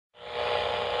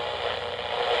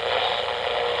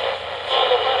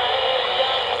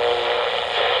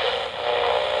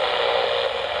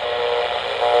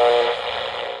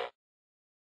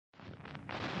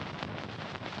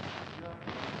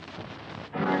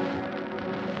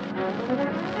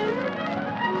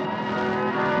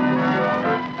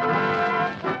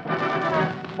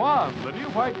Swan, the new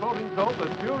white floating soap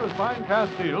that's pure as fine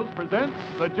Castiles, presents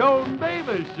the Joan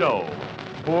Davis Show.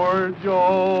 Poor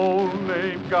Joan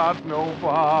ain't got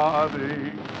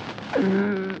nobody.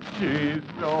 She's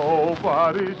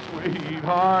nobody's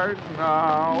sweetheart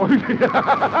now.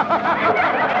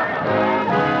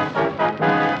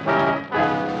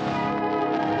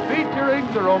 Featuring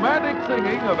the romantic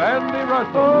singing of Andy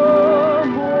Russell.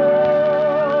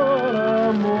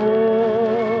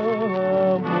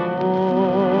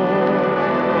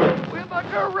 With a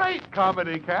great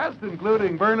comedy cast,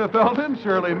 including Verna Felton,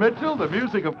 Shirley Mitchell, the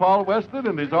music of Paul Weston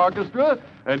and his orchestra,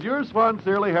 and yours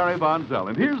sincerely, Harry Von Zell.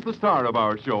 And here's the star of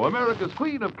our show, America's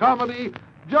queen of comedy,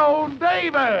 Joan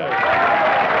Davis. Hey,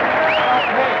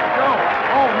 Joan.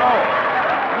 Oh, no.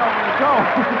 No, Joan.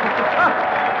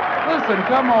 Listen,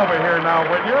 come over here now,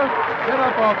 will you? Get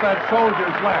up off that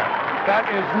soldier's lap. That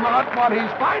is not what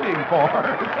he's fighting for.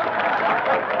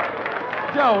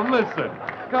 Joan, listen.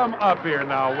 Come up here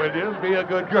now, will you? Be a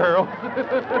good girl.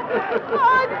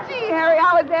 Oh, gee, Harry,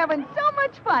 I was having so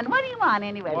much fun. What do you want,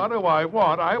 anyway? What do I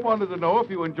want? I wanted to know if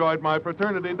you enjoyed my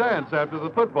fraternity dance after the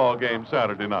football game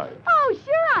Saturday night. Oh,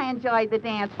 sure I enjoyed the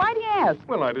dance. Why do you ask?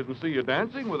 Well, I didn't see you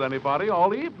dancing with anybody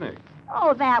all evening.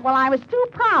 Oh, that. Well, I was too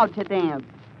proud to dance.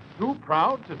 Too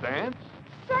proud to dance?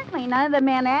 Certainly none of the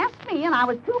men asked me, and I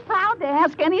was too proud to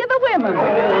ask any of the women.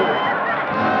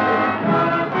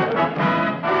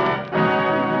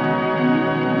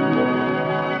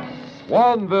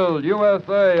 Swanville,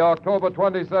 USA, October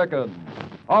 22nd.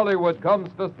 Hollywood comes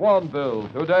to Swanville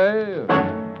today.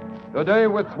 Today,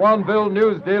 with Swanville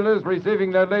news dealers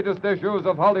receiving their latest issues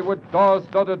of Hollywood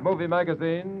star-studded movie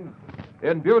magazines,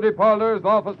 in beauty parlors,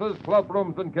 offices,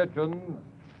 clubrooms, and kitchens,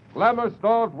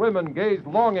 glamour-starved women gaze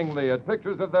longingly at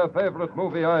pictures of their favorite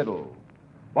movie idols.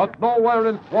 But nowhere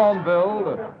in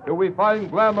Swanville do we find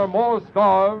glamour more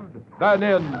starved than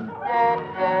in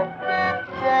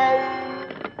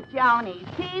Johnny's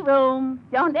tea room.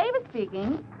 Joan Davis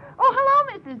speaking. Oh, hello,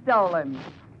 Mrs. Dolan.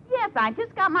 Yes, I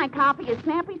just got my copy of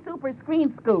Snappy Super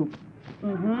Screen Scoop.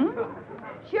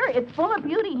 Sure, it's full of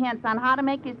beauty hints on how to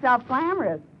make yourself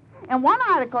glamorous. And one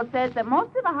article says that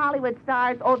most of the Hollywood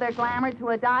stars owe their glamour to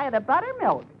a diet of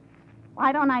buttermilk.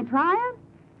 Why don't I try it?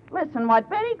 Listen, what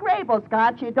Betty Grable's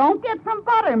got, you don't get from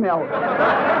buttermilk.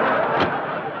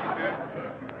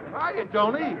 Hiya,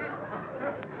 Joni.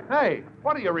 Hey,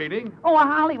 what are you reading? Oh, a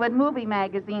Hollywood movie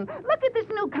magazine. Look at this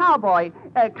new cowboy.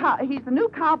 He's the new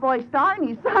cowboy star, and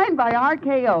he's signed by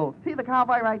RKO. See the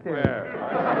cowboy right there? Where?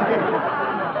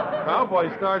 Cowboy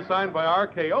star signed by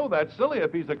RKO? That's silly.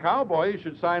 If he's a cowboy, he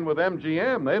should sign with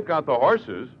MGM. They've got the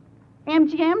horses.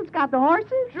 MGM's got the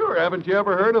horses? Sure. Haven't you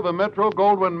ever heard of the Metro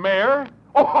Goldwyn Mare?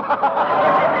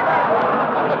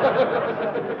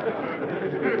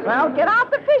 Well, get off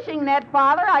the fishing net,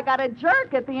 Father. I got a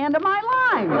jerk at the end of my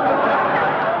line.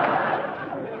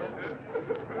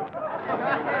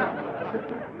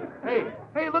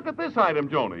 Hey, look at this item,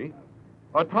 Joni.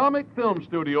 Atomic Film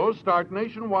Studios start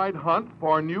nationwide hunt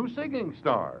for new singing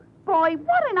star. Boy,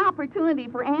 what an opportunity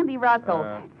for Andy Russell.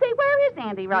 Say, where is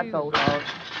Andy Russell?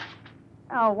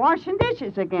 Oh, washing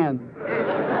dishes again.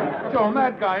 Joan,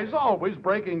 that guy's always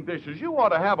breaking dishes. You ought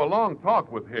to have a long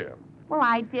talk with him. Well,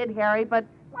 I did, Harry, but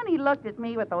when he looked at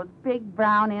me with those big,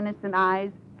 brown, innocent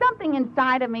eyes, something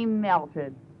inside of me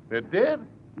melted. It did?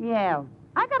 Yeah.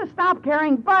 I got to stop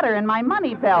carrying butter in my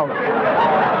money belt.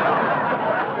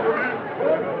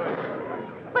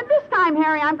 But this time,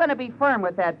 Harry, I'm going to be firm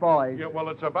with that boy. Yeah, well,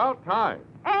 it's about time.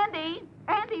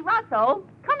 Andy Russell,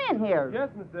 come in here. Yes,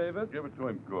 Miss Davis. Give it to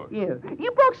him good.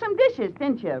 You broke some dishes,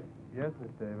 didn't you? Yes,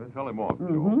 Miss Davis. Tell him off,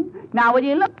 Joe. Now, will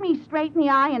you look me straight in the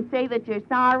eye and say that you're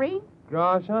sorry?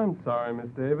 Gosh, I'm sorry, Miss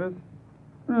Davis.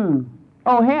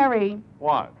 Oh, Harry.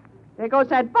 What? There goes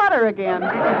that butter again.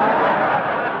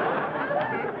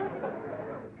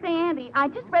 Say, Andy, I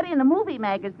just read in a movie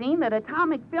magazine that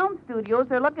Atomic Film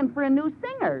Studios are looking for a new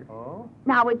singer. Oh?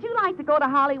 Now, would you like to go to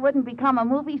Hollywood and become a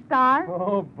movie star?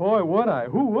 Oh, boy, would I.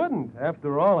 Who wouldn't?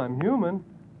 After all, I'm human.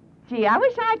 Gee, I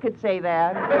wish I could say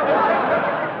that.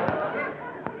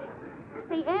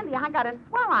 See, Andy, I got a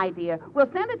swell idea.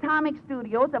 We'll send Atomic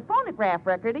Studios a phonograph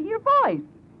record of your voice.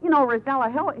 You know, Rosella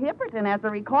Hipperton has a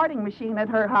recording machine at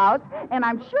her house, and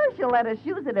I'm sure she'll let us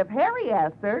use it if Harry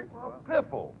asks her.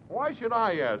 Piffle, why should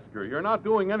I ask her? You're not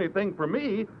doing anything for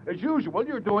me. As usual,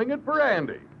 you're doing it for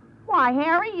Andy. Why,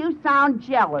 Harry, you sound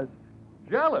jealous.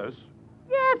 Jealous?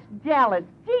 Yes, jealous.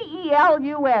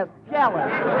 G-E-L-U-S,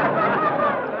 jealous.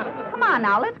 Come on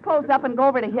now, let's close up and go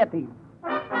over to Hippie.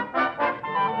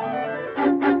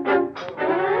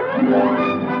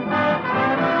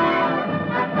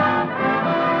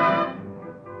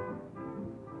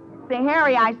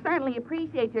 Harry, I certainly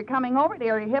appreciate your coming over to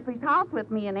Area Hippie's house with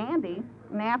me and Andy.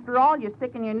 And after all, you're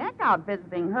sticking your neck out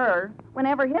visiting her.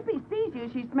 Whenever Hippie sees you,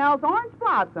 she smells orange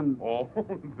blossom. Oh,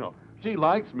 no. She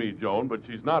likes me, Joan, but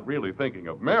she's not really thinking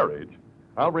of marriage.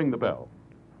 I'll ring the bell.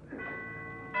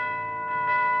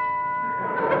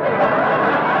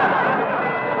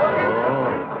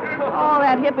 Oh,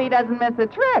 that Hippie doesn't miss a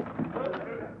trick.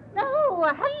 Oh,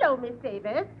 hello, Miss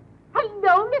Davis.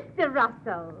 Hello, Mr.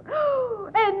 Russell.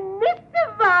 And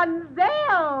Mr. Von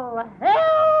Zell.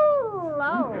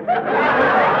 Hello.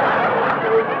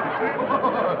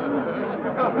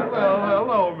 Well,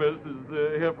 hello, Mrs.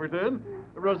 Hipperton.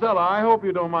 Rosella, I hope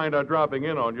you don't mind our dropping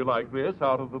in on you like this,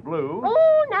 out of the blue.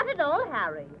 Oh, not at all,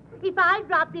 Harry. If I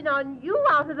dropped in on you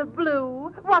out of the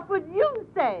blue, what would you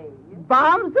say?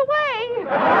 Bombs away.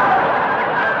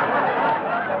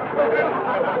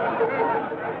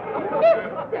 Miss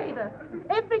Davis,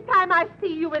 every time I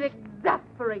see you, it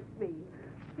exasperates me.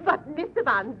 But, Mr.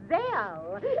 Von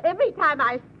Zell, every time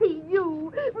I see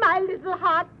you, my little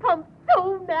heart pumps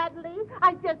so madly,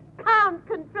 I just can't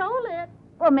control it.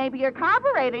 Well, maybe your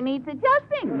carburetor needs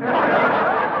adjusting.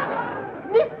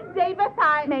 Miss Davis,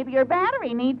 Maybe your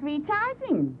battery needs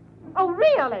recharging. Oh,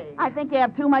 really? I think you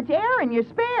have too much air in your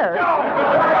spare.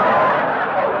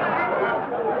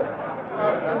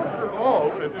 After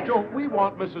all, Joan, we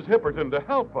want Mrs. Hipperton to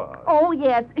help us. Oh,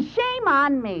 yes. Shame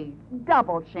on me.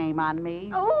 Double shame on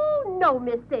me. Oh, no,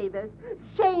 Miss Davis.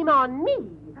 Shame on me.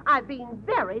 I've been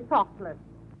very thoughtless.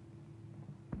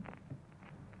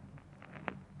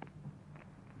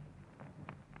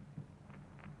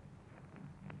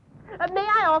 May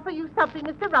I offer you something,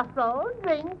 Mr. Russell?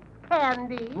 Drink,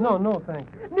 candy? No, thank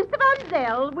you. Mr. Von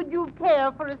Zell, would you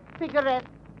care for a cigarette?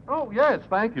 Oh, yes,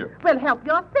 thank you. Well, help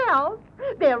yourself.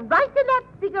 They're right in that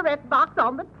cigarette box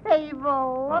on the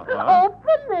table. Uh-huh.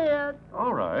 Open it.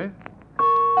 All right.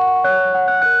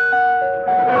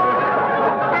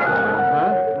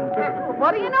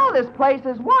 What do you know? This place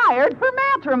is wired for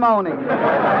matrimony.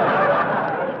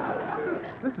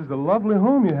 This is a lovely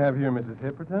home you have here, Mrs.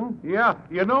 Hipperton. Yeah,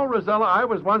 you know, Rosella, I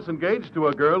was once engaged to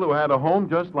a girl who had a home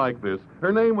just like this.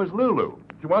 Her name was Lulu.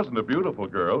 She wasn't a beautiful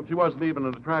girl. She wasn't even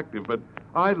attractive, but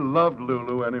I loved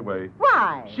Lulu anyway.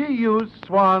 Why? She used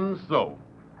Swan soap.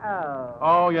 Oh.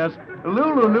 Oh, yes.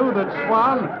 Lulu knew that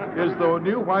Swan is the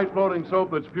new white floating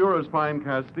soap that's pure as fine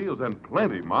Castiles and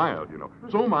plenty mild, you know.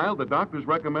 So mild that doctors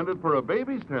recommended for a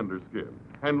baby's tender skin.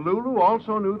 And Lulu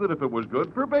also knew that if it was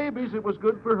good for babies, it was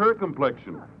good for her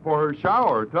complexion, for her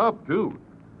shower tub, too.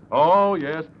 Oh,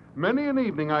 yes. Many an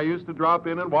evening I used to drop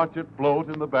in and watch it float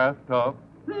in the bathtub.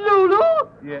 Lulu?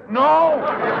 Yeah. No!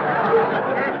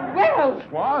 Well,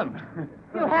 Swan.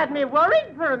 you had me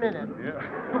worried for a minute.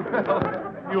 Yeah.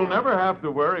 Well, you'll never have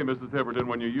to worry, Mrs. Hipperton,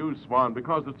 when you use Swan,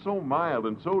 because it's so mild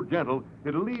and so gentle,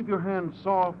 it'll leave your hands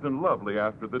soft and lovely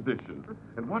after the dishes.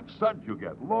 And what suds you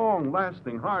get.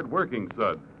 Long-lasting, hard-working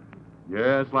suds.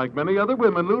 Yes, like many other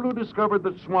women, Lulu discovered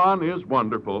that Swan is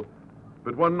wonderful.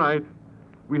 But one night,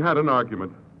 we had an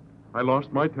argument. I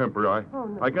lost my temper.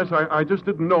 I guess I just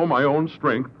didn't know my own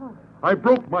strength. I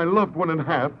broke my loved one in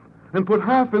half and put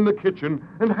half in the kitchen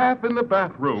and half in the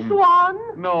bathroom. Swan?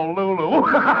 No, Lulu. Oh,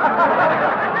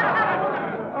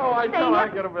 I tell I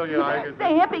get a million.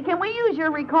 Say, Hippie, can we use your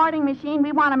recording machine?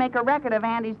 We want to make a record of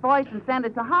Andy's voice and send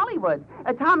it to Hollywood.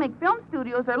 Atomic Film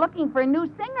Studios are looking for a new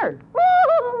singer.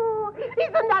 Woo!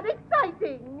 Isn't that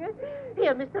exciting?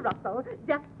 Here, Mr. Russell,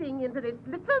 just sing into this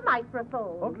little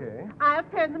microphone. Okay. I'll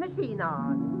turn the machine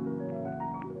on.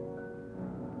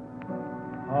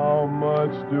 How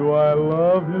much do I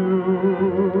love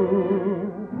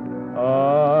you?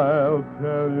 I'll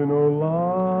tell you no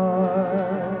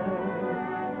lie.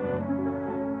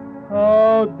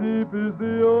 How deep is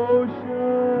the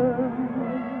ocean?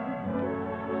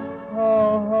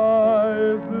 How high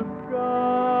is the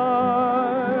sky?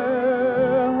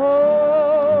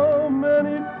 How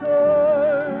many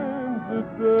times a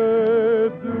day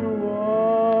do I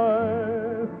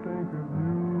think of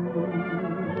you?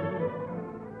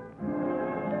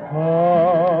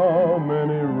 How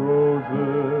many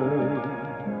roses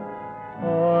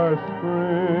are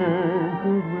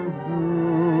sprinkled with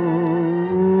dew?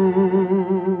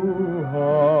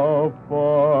 How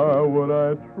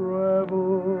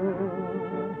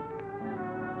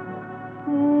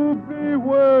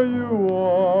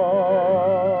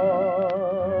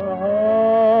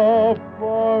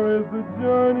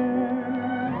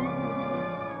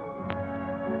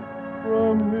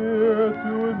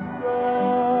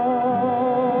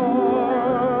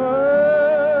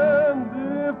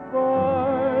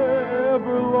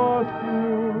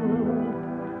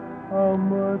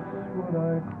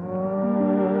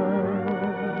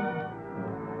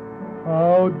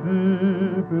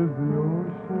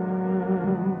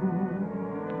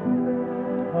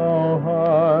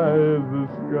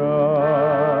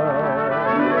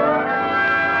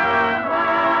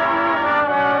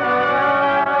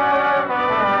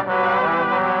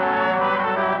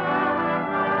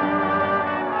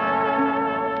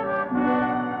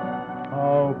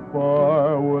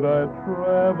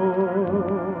travel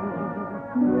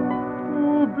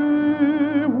to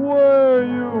be where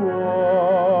you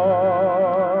are,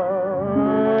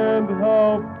 and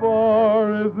how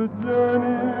far is the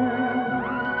journey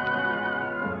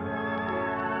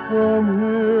from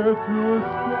here to a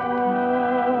star?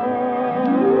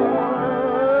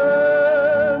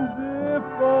 And if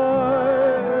I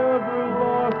ever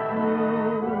lost you,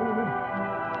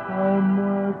 how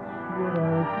much would I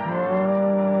cry?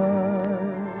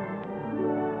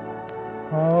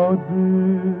 How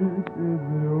deep is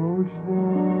the ocean?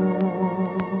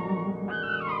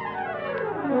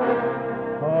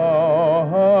 How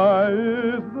high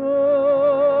is the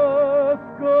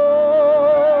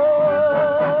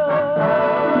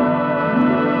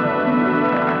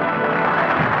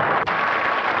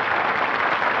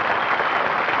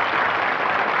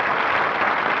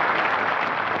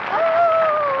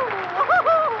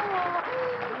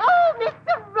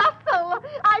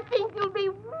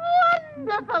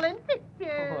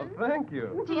Thank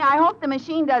you. Gee, I hope the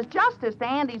machine does justice to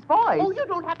Andy's voice. Oh, you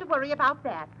don't have to worry about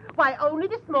that. Why, only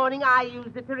this morning I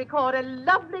used it to record a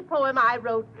lovely poem I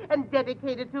wrote and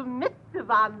dedicated to Mr.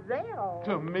 Von Zell.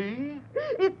 To me?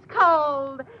 It's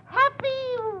called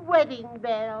Happy Wedding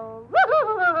Bells.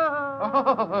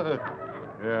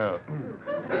 Yeah.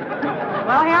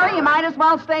 Well, Harry, you might as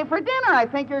well stay for dinner. I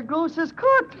think your goose is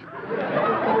cooked.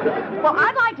 Well,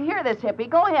 I'd like to hear this, Hippie.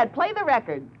 Go ahead, play the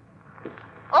record.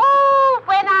 Oh,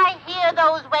 when I hear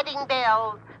those wedding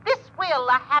bells, this will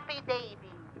a happy day be.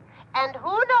 And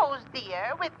who knows,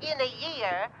 dear, within a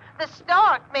year, the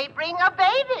stork may bring a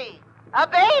baby. A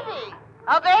baby.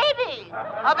 A baby.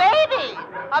 A baby.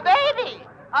 A baby.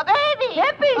 A baby.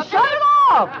 Hippie, shut it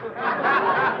off!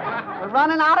 We're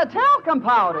running out of talcum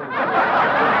powder.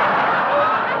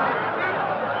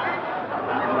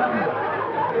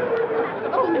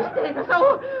 Oh, Miss Davis,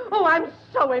 oh, I'm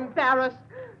so embarrassed.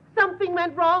 Something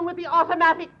went wrong with the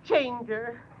automatic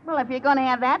changer. Well, if you're going to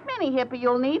have that many, Hippie,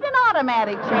 you'll need an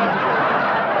automatic changer.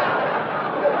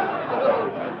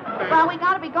 Well, we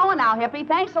got to be going now, Hippie.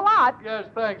 Thanks a lot. Yes,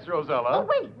 thanks, Rosella. Oh,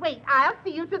 wait. I'll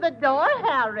see you to the door,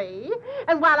 Harry.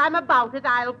 And while I'm about it,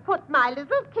 I'll put my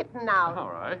little kitten out. All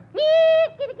right.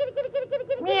 Kitty, kitty, kitty, kitty, kitty,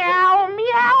 kitty. Meow,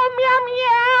 meow, meow,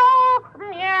 meow.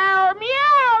 Meow,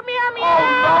 meow, meow,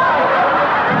 meow.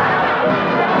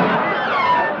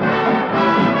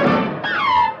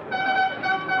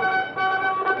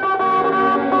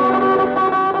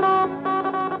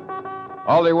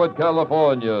 Hollywood,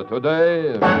 California.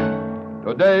 Today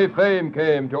fame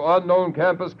came to unknown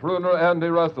campus crooner Andy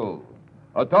Russell.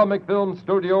 Atomic Film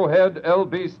Studio head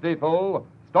L.B. Stiefel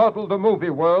startled the movie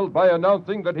world by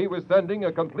announcing that he was sending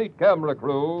a complete camera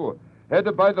crew,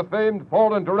 headed by the famed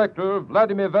fallen director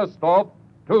Vladimir Vestov,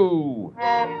 to...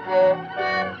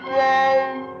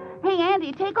 Hey,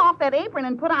 Andy, take off that apron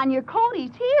and put on your coat.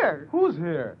 He's here. Who's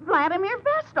here? Vladimir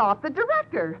Vestov, the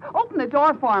director. Open the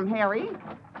door for him, Harry.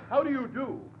 How do you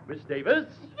do, Miss Davis?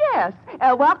 Yes.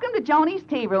 Welcome to Joni's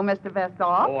tea room, Mr.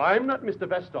 Vestov. Oh, I'm not Mr.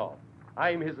 Vestov.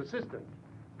 I'm his assistant.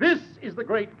 This is the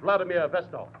great Vladimir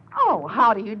Vestov. Oh,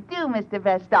 how do you do, Mr.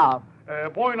 Vestov?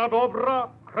 Wojna dobra,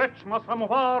 kreczma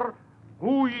samovar,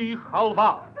 gui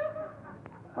halva.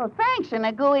 Well, thanks, and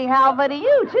a gooey halva to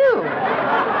you, too.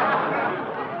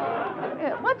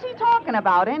 What's he talking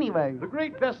about, anyway? The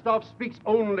great Vestov speaks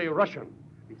only Russian.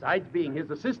 Besides being his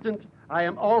assistant, I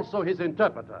am also his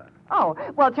interpreter. Oh,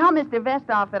 well, tell Mr.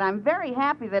 Vestov that I'm very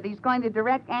happy that he's going to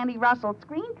direct Andy Russell's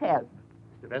screen test.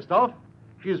 Mr. Vestov,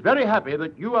 she is very happy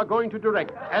that you are going to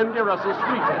direct Andy Russell's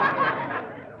screen test.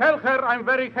 Tell her I'm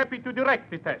very happy to direct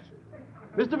the test.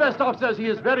 Mr. Vestov says he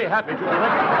is very happy to direct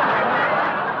the test.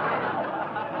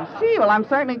 I see. Well, I'm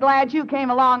certainly glad you came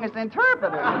along as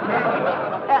interpreter.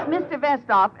 Mr.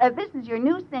 Vestov, this is your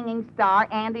new singing star,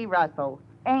 Andy Russell.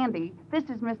 Andy, this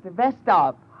is Mr.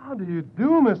 Vestov. How do you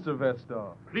do, Mr.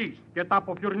 Vestov? Please, get up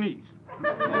off your knees.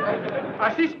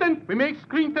 Assistant, we make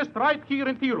screen test right here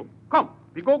in tea room. Come,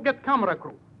 we go get camera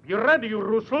crew. Be ready,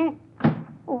 Russell.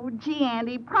 Oh, gee,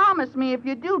 Andy, promise me if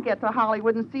you do get to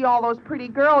Hollywood and see all those pretty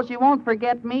girls, you won't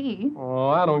forget me. Oh,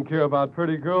 I don't care about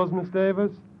pretty girls, Miss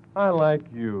Davis. I like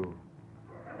you.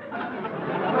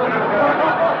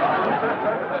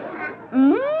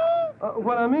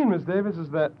 What I mean, Miss Davis, is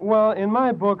that, well, in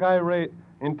my book, I rate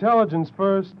intelligence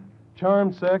first,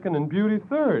 charm second, and beauty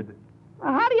third.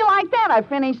 Well, how do you like that? I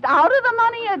finished out of the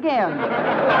money again.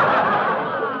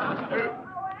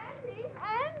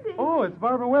 Andy. Oh, it's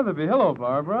Barbara Weatherby. Hello,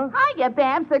 Barbara. Hiya,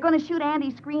 Babs. They're going to shoot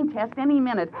Andy's screen test any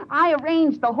minute. I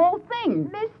arranged the whole thing.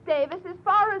 Miss Davis, as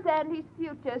far as Andy's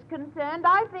future is concerned,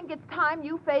 I think it's time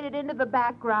you faded into the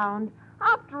background.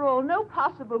 After all, no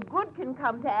possible good can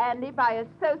come to Andy by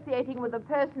associating with a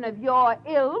person of your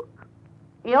ilk.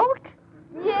 Ilk?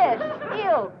 Yes,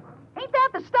 ilk. Ain't that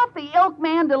the stuff the ilk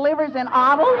man delivers in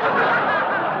Ottles?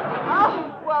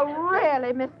 Oh, well,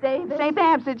 really, Miss Davis. Say,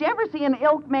 Babs, did you ever see an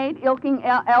ilk maid ilking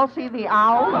Elsie the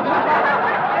owl?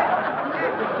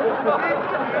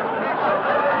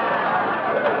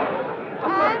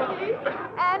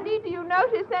 Andy, do you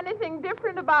notice anything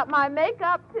different about my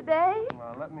makeup today?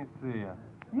 Well, let me see.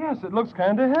 Yes, it looks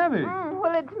kind of heavy.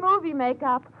 Well, it's movie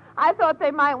makeup. I thought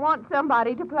they might want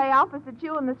somebody to play opposite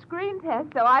you in the screen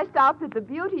test, so I stopped at the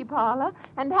beauty parlor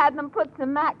and had them put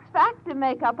some Max Factor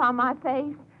makeup on my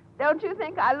face. Don't you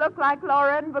think I look like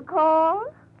Lauren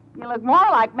Bacall? You look more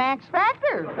like Max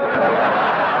Factor.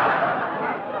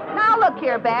 Now, look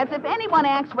here, Babs. If anyone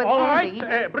acts with All Andy...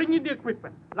 right, bring in the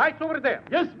equipment. Lights over there.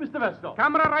 Yes, Mr. Westhoff.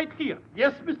 Camera right here.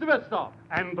 Yes, Mr. Westhoff.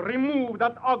 And remove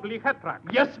that ugly hat rack.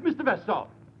 Yes, Mr. Westhoff.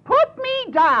 Put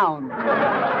me down.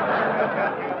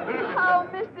 Oh,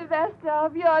 Mr.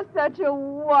 Vestov, you're such a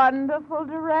wonderful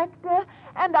director,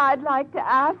 and I'd like to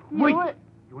ask you... Wait.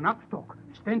 Do not talk.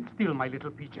 Stand still, my little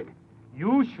pigeon.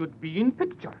 You should be in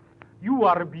picture. You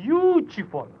are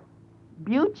beautiful.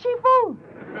 Beautiful?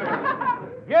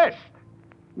 Yes.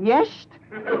 Yes?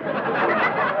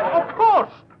 Of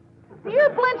course. Your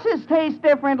blintzes taste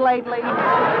different lately.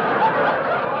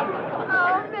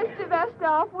 Oh, Mr.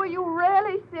 Vestov, were you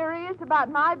really serious about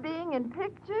my being in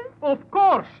pictures? Of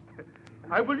course.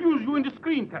 I will use you in the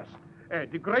screen test.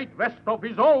 The great Westhoff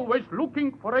is always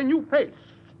looking for a new face.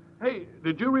 Hey,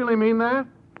 did you really mean that?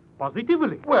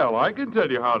 Positively. Well, I can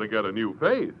tell you how to get a new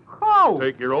face. How?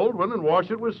 Take your old one and wash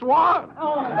it with Swan.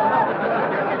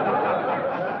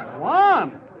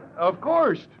 One. Of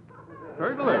course.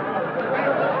 Certainly.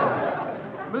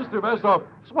 Mr. Westhoff,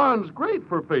 Swan's great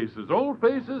for faces. Old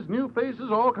faces, new faces,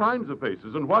 all kinds of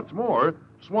faces. And what's more,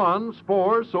 Swan's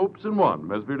 4 soaps in one.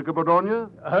 Mesvirka Podonia?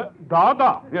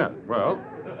 Da. Yeah, well,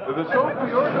 the soap for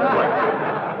your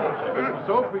complexion.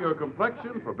 Soap for your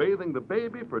complexion, for bathing the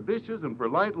baby, for dishes, and for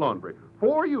light laundry.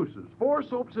 4 uses, 4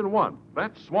 soaps in one.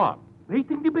 That's Swan.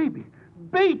 Bathing the baby.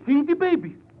 Bathing the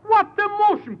baby. What a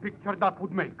motion picture that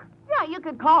would make. Yeah, you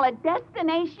could call it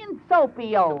Destination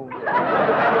Soapio.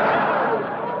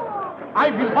 I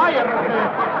will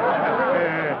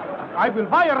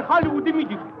hire Hollywood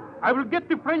immediately. I will get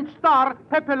the French star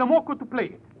Pepe Le Moco to play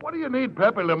it. What do you need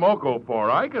Pepe Le Moco for?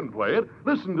 I can play it.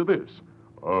 Listen to this.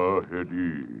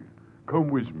 Hetty, come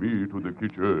with me to the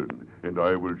kitchen, and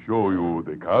I will show you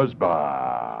the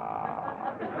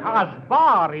Casbah.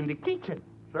 Casbah in the kitchen.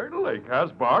 Certainly,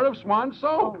 Casbah of Swan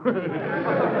soap.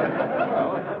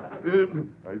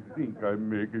 I think I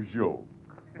make a joke.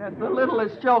 That's the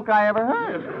littlest joke I ever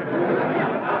heard.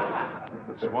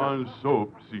 Swan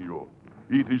soap, Theo.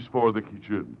 It is for the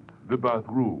kitchen, the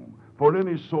bathroom, for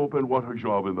any soap and water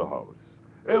job in the house.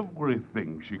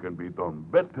 Everything she can be done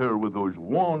better with those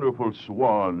wonderful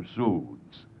Swan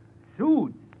suits.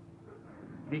 Suits?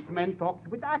 This man talks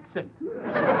with accent.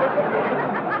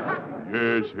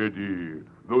 Yes, Hetty.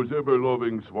 Those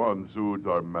ever-loving Swan suits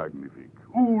are magnifique.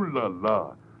 Ooh la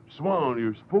la. Swan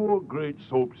is 4 great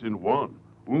soaps in one.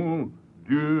 1,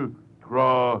 2,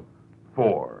 3,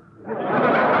 4.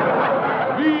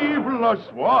 Vive la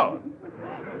Swan!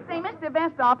 Say, Mr.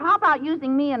 Vesthoff, how about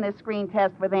using me in this screen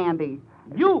test with Andy?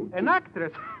 You, an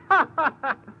actress?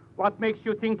 What makes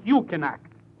you think you can act?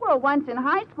 Well, once in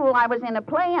high school, I was in a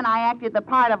play and I acted the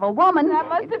part of a woman. That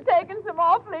must have taken some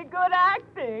awfully good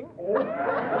acting.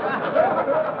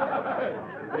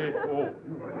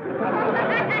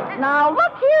 Now,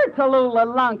 look here, Tallulah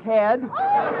Lunkhead.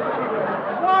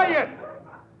 Quiet!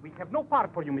 We have no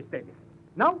part for you, Miss Davis.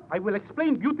 Now, I will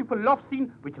explain beautiful love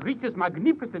scene which reaches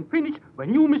magnificent finish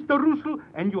when you, Mr. Russell,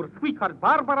 and your sweetheart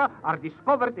Barbara are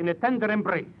discovered in a tender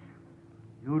embrace.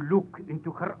 You look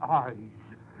into her eyes,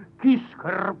 kiss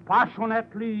her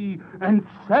passionately, and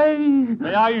say...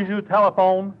 May I use your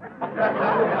telephone?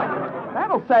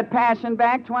 That'll set passion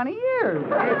back 20 years.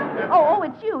 Oh,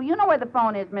 it's you. You know where the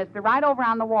phone is, mister. Right over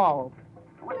on the wall.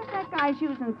 I wonder if that guy's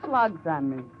using slugs on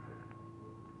me.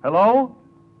 Hello?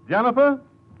 Jennifer?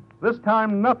 This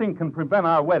time, nothing can prevent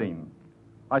our wedding.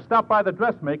 I stopped by the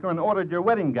dressmaker and ordered your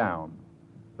wedding gown.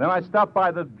 Then I stopped by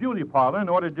the beauty parlor and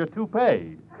ordered your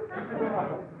toupee.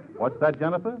 What's that,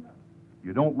 Jennifer?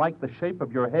 You don't like the shape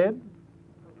of your head?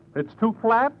 It's too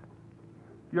flat?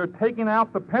 You're taking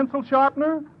out the pencil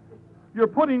sharpener? You're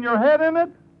putting your head in it?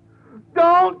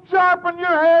 Don't sharpen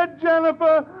your head,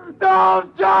 Jennifer!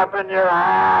 Don't sharpen your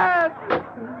head!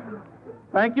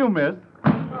 Thank you, miss.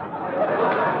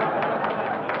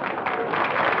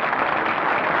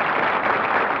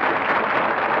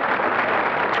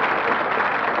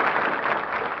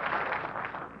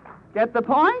 Get the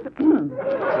point? Gee,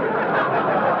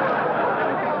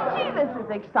 this is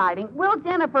exciting. Will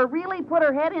Jennifer really put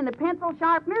her head in the pencil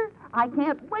sharpener? I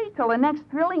can't wait till the next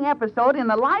thrilling episode in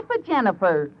the life of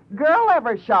Jennifer. Girl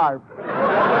ever sharp.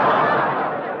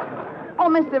 Oh,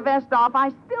 Mr. Vestoff,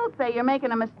 I still say you're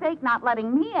making a mistake not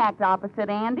letting me act opposite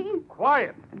Andy.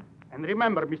 Quiet. And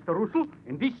remember, Mr. Russell,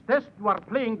 in this test you are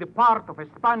playing the part of a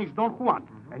Spanish Don Juan.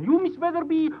 And you, Miss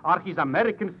Weatherby, are his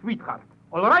American sweetheart.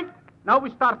 All right? Now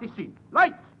we start the scene.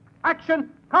 Lights,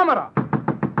 action, camera.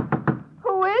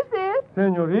 Who is it?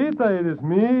 Senorita, it is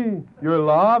me, your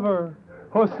lover,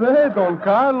 Jose Don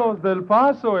Carlos del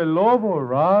Paso El Lobo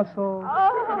Raso.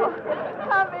 Oh,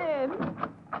 come in.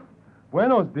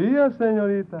 Buenos dias,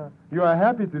 senorita. You are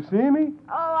happy to see me?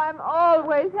 Oh, I'm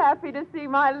always happy to see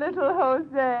my little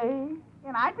Jose.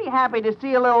 And I'd be happy to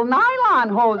see a little nylon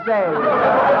Jose.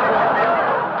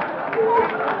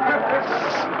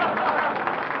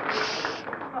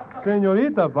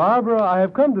 Senorita Barbara, I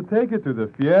have come to take you to the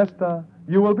fiesta.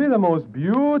 You will be the most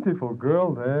beautiful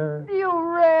girl there. Do you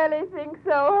really think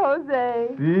so,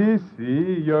 Jose?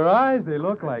 See, your eyes, they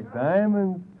look like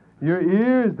diamonds. Your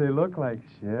ears, they look like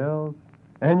shells.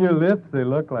 And your lips, they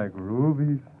look like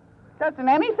rubies. Doesn't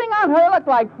anything on her look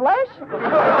like flesh?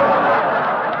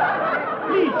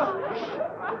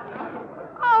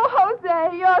 Oh,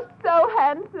 Jose, you're so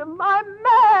handsome. I'm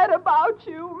mad about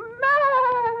you.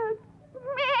 Mad.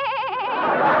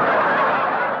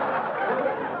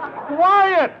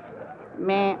 Quiet!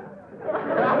 Meh.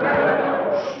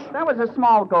 That was a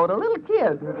small goat, a little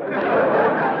kid.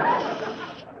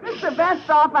 Mr.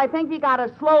 Vestoff, I think you got a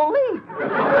slow leak.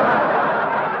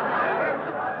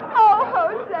 Oh,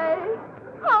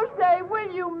 Jose,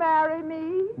 will you marry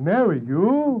me? Marry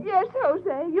you? Yes,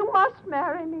 Jose, you must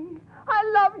marry me. I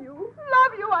love you,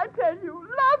 I tell you,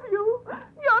 love you.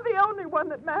 You're the only one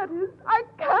that matters. I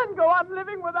can't go on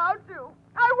living without you.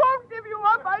 I won't give you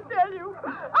up, I tell you.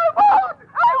 I won't!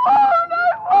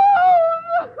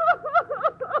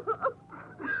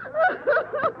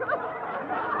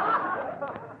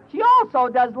 She also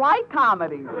does light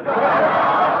comedy. Oh,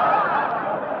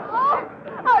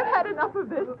 I've had enough of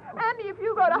this. Andy, if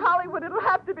you go to Hollywood, it'll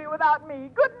have to be without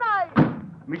me. Good night.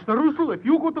 Mr. Russell, if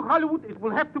you go to Hollywood, it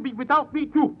will have to be without me,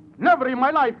 too. Never in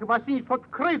my life have I seen such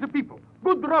crazy people.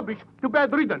 Good rubbish to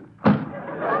bad riddance.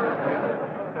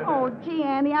 Oh, gee,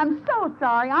 Andy, I'm so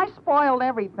sorry. I spoiled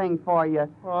everything for you.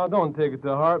 Oh, don't take it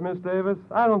to heart, Miss Davis.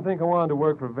 I don't think I wanted to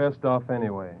work for Vestoff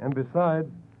anyway. And besides,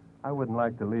 I wouldn't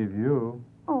like to leave you.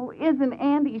 Oh, isn't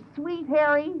Andy sweet,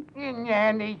 Harry?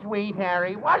 Andy, sweet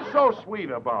Harry. What's so sweet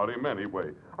about him,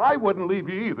 anyway? I wouldn't leave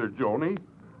you either, Joni.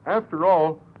 After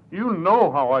all, you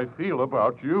know how I feel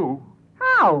about you.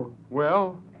 How?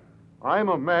 Well, I'm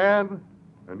a man,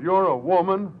 and you're a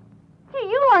woman. Gee,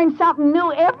 you learn something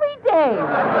new every day.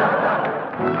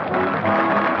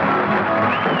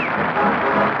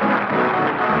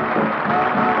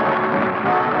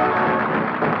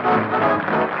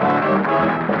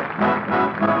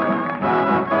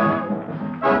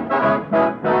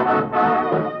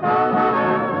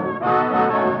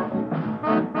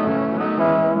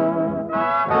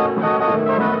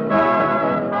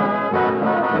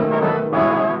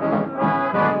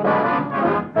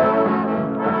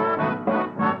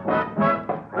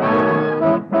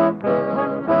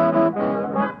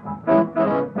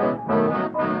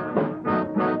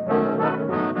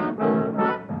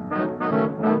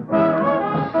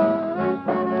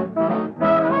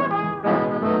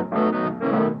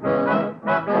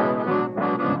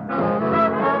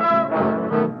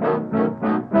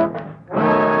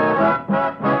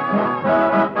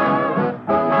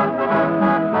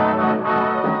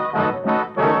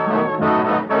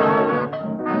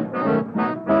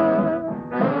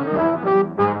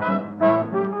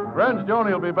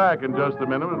 Joni will be back in just a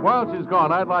minute, but while she's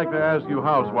gone, I'd like to ask you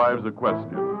housewives a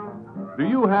question. Do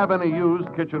you have any used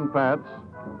kitchen fats?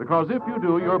 Because if you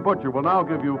do, your butcher will now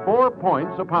give you 4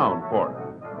 points a pound for it.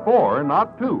 4,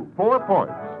 not 2. 4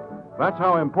 points. That's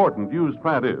how important used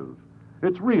fat is.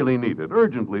 It's really needed,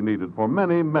 urgently needed for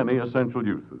many, many essential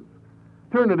uses.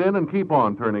 Turn it in and keep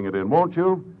on turning it in, won't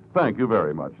you? Thank you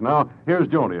very much. Now, here's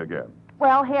Joni again.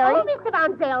 Well, Harry? Oh, Mr.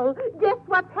 Van Zell, guess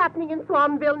what's happening in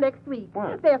Swanville next week?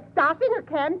 What? They're starting a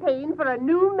campaign for a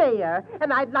new mayor,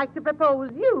 and I'd like to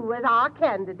propose you as our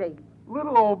candidate.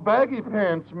 Little old baggy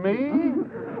pants, me?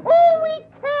 Oh, we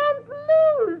can't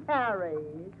lose, Harry.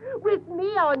 With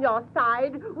me on your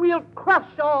side, we'll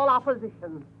crush all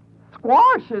opposition.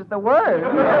 Squash is the word.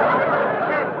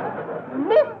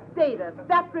 Miss Davis,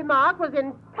 that remark was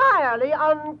entirely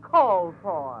uncalled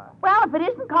for. Well, if it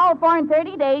isn't called for in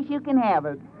 30 days, you can have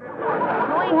it.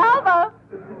 Louis Helva.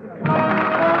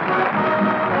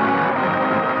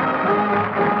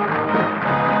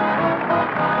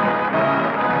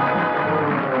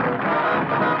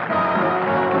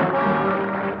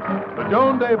 The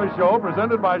Joan Davis Show,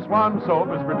 presented by Swan Soap,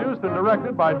 is produced and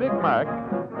directed by Dick Mack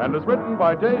and is written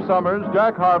by Jay Summers,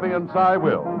 Jack Harvey, and Cy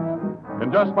Will.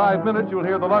 In just 5 minutes, you'll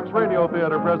hear the Lux Radio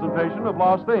Theater presentation of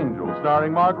Lost Angels,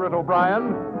 starring Margaret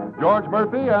O'Brien, George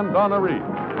Murphy, and Donna Reed.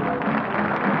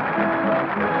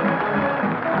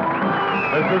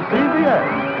 This is CBS,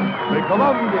 the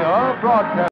Columbia Broadcast.